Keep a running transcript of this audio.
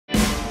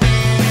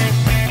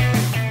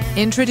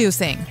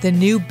Introducing the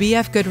new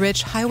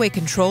BFGoodrich Highway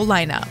Control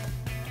lineup.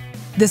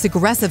 This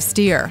aggressive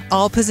steer,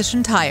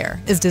 all-position tire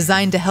is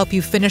designed to help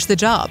you finish the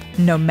job,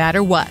 no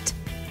matter what.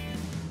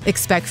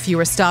 Expect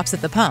fewer stops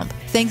at the pump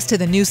thanks to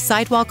the new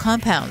sidewall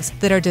compounds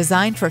that are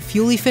designed for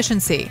fuel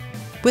efficiency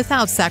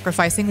without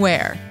sacrificing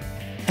wear.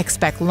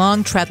 Expect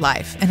long tread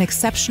life and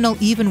exceptional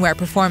even wear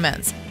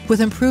performance with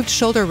improved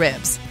shoulder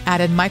ribs,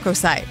 added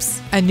microsipes,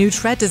 a new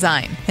tread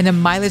design, and a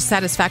mileage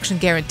satisfaction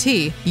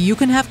guarantee. You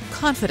can have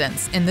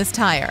confidence in this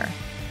tire.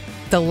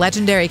 The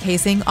legendary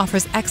casing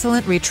offers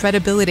excellent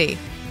retreadability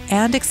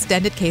and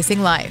extended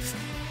casing life.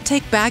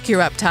 Take back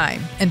your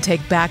uptime and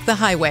take back the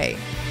highway.